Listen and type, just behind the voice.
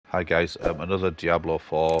Hi guys, another Diablo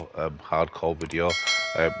 4 hardcore video.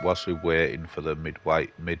 Whilst we're waiting for the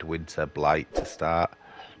midwinter blight to start,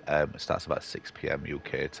 it starts about 6 p.m.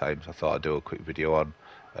 UK time, so I thought I'd do a quick video on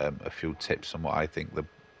a few tips on what I think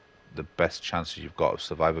the best chances you've got of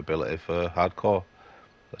survivability for hardcore.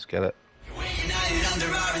 Let's get it.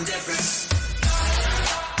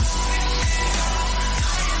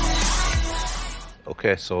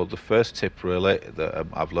 Okay, so the first tip really that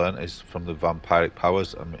I've learned is from the vampiric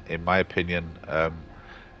powers. In my opinion,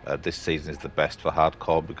 this season is the best for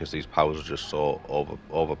hardcore because these powers are just so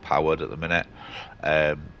overpowered at the minute.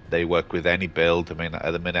 They work with any build. I mean,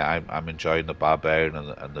 at the minute I'm enjoying the barbarian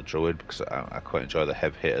and the druid because I quite enjoy the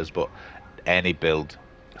heavy hitters. But any build,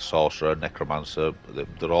 sorcerer, necromancer,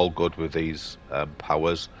 they're all good with these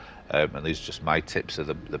powers. And these are just my tips are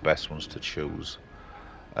the best ones to choose.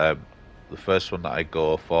 The first one that I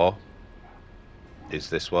go for is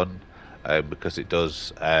this one because it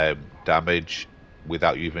does damage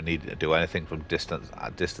without you even needing to do anything from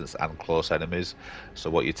distance and close enemies. So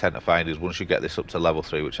what you tend to find is once you get this up to level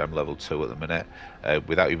 3, which I'm level 2 at the minute,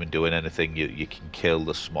 without even doing anything, you can kill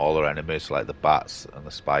the smaller enemies like the bats and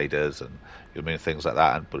the spiders and things like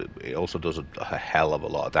that. But it also does a hell of a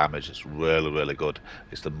lot of damage. It's really good.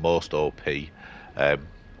 It's the most OP.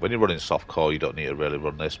 When you're running softcore, you don't need to really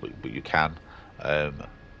run this, but you can.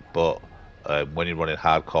 But when you're running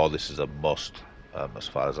hardcore, this is a must, as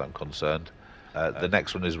far as I'm concerned. The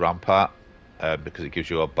next one is Rampart, because it gives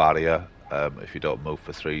you a barrier if you don't move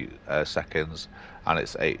for 3 seconds, and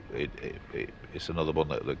it's another one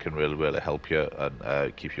that can really help you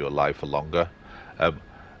and keep you alive for longer.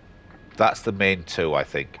 That's the main two, I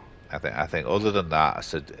think. I think other than that, I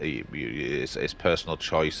said it's personal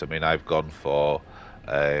choice. I mean, I've gone for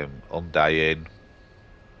Undying,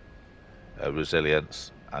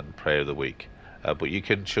 Resilience, and Prayer of the Week. But you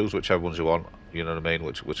can choose whichever ones you want. You know what I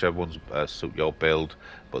mean? Whichever ones suit your build.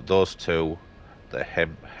 But those two, the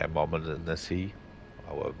Hemomancy,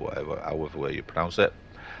 however way you pronounce it,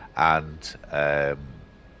 and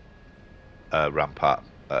Rampart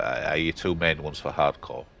are your two main ones for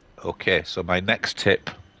hardcore. Okay, so my next tip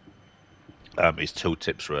is 2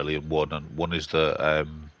 tips really, and one is the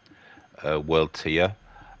world tier.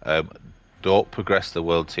 Don't progress the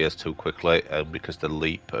world tiers too quickly, because the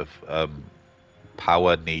leap of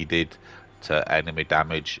power needed to enemy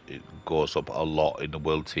damage it goes up a lot in the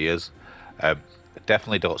world tiers.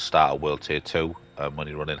 Definitely don't start at world tier 2 when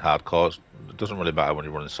you're running hardcore. It doesn't really matter when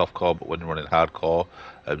you're running softcore, but when you're running hardcore,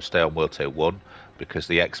 stay on world tier 1 because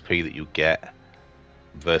the XP that you get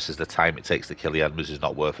versus the time it takes to kill the enemies is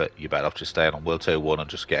not worth it. You're better off just staying on world tier 1 and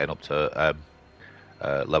just getting up to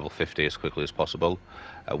level 50 as quickly as possible.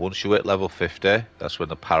 Once you hit level 50, that's when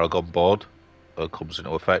the Paragon board comes into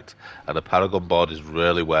effect, and the Paragon board is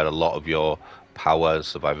really where a lot of your power and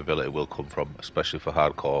survivability will come from, especially for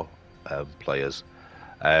hardcore players.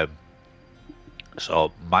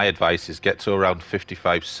 So my advice is get to around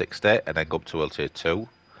 55-60 and then go up to world tier 2,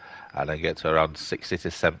 and then get to around 60 to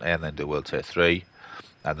 70 and then do world tier 3,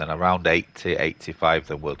 and then around 80-85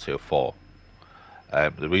 then world tier 4.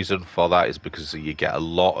 The reason for that is because you get a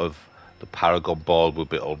lot of the Paragon board will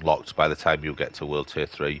be unlocked by the time you get to World Tier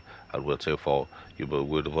 3 and World Tier 4. You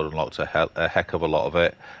would have unlocked a heck of a lot of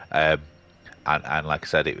it. And like I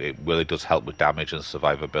said, it really does help with damage and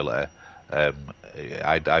survivability.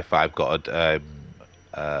 I've got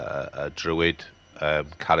a druid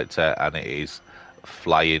character, and it is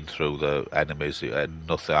flying through the enemies.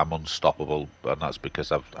 Nothing, I'm unstoppable, and that's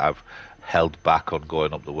because I've held back on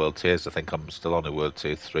going up the world tiers. I think I'm still on the world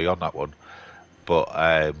tier 3 on that one, but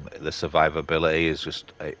the survivability is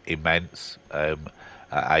just immense.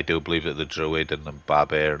 I do believe that the druid and the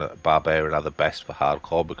barbarian are the best for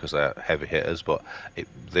hardcore because they're heavy hitters, but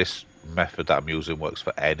this method that I'm using works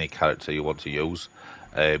for any character you want to use.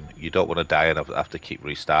 You don't want to die and have to keep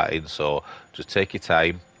restarting, so just take your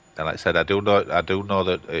time. And like I said, I do know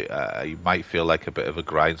that you might feel like a bit of a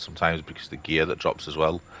grind sometimes because the gear that drops as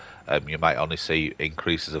well. You might only see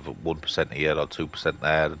increases of 1% here or 2%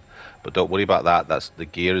 there, but don't worry about that. That's the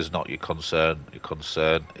gear is not your concern. Your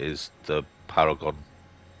concern is the Paragon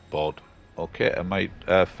board. Okay, and my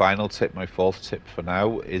final tip, my 4th tip for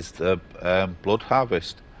now, is the Blood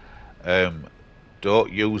Harvest.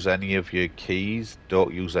 Don't use any of your keys.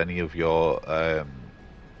 Don't use any of your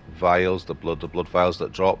vials, the blood vials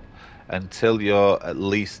that drop, until you're at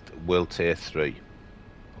least world tier 3.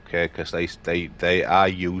 Okay, because they are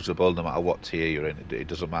usable no matter what tier you're in. It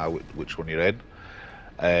doesn't matter which one you're in,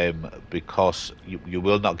 because you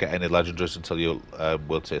will not get any legendaries until you're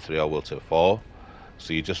world tier 3 or world tier 4.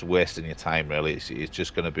 So you're just wasting your time, really. It's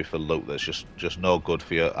just going to be for loot that's just no good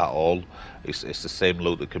for you at all. It's the same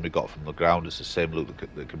loot that can be got from the ground. It's the same loot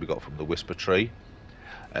that can be got from the Whisper Tree.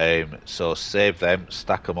 So save them,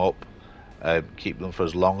 stack them up, keep them for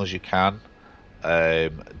as long as you can.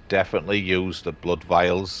 Definitely use the blood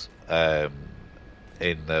vials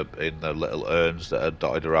in the little urns that are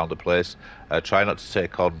dotted around the place. Try not to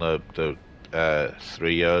take on the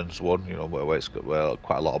 3 urns one, where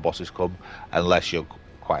quite a lot of bosses come, unless you're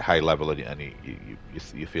quite high level and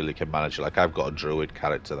you feel you can manage it. Like I've got a druid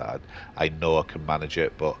character that I know I can manage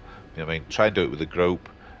it, but you know what I mean, try and do it with a group.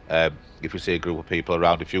 If you see a group of people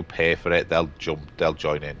around, if you pay for it, they'll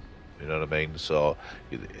join in. You know what I mean? So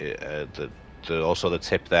also the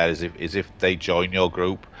tip there is if they join your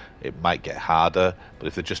group, it might get harder. But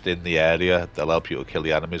if they're just in the area, they'll help you to kill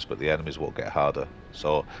the enemies, but the enemies won't get harder.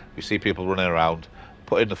 So if you see people running around,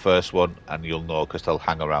 put in the first one, and you'll know because they'll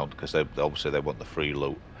hang around because obviously they want the free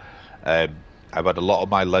loot. I've had a lot of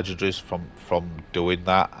my legendaries from doing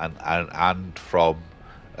that, and from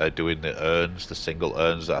doing the urns, the single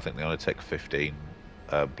urns. I think they only take 15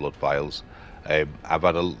 blood vials. I've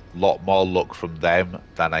had a lot more luck from them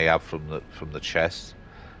than I have from the chests.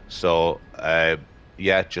 So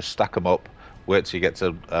yeah, just stack them up. Wait till you get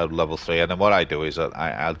to level 3, and then what I do is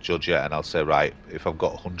I'll judge it and I'll say, right, if I've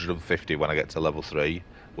got 150 when I get to level 3,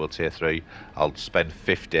 World Tier 3, I'll spend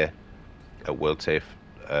 50 at World Tier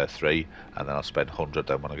 3, and then I'll spend 100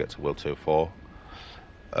 then when I get to World Tier 4.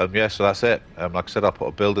 Yeah, so that's it. Like I said, I'll put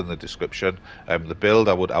a build in the description. The build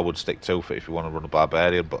I would stick to for if you want to run a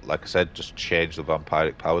barbarian, but like I said, just change the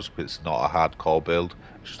vampiric powers because it's not a hardcore build.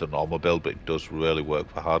 It's just a normal build, but it does really work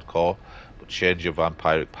for hardcore. But change your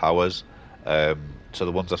vampiric powers to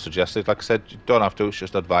the ones I suggested. Like I said, you don't have to. It's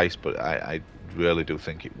just advice, but I really do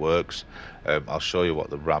think it works. I'll show you what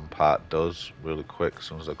the rampart does really quick. As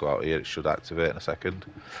soon as I go out here, it should activate in a second.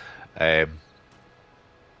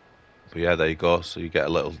 But yeah, there you go. So you get a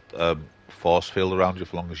little force field around you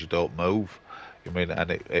for long as you don't move. You mean, and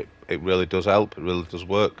it really does help. It really does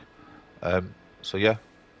work. So yeah,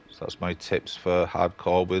 so that's my tips for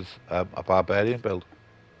hardcore with a barbarian build.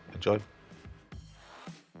 Enjoy.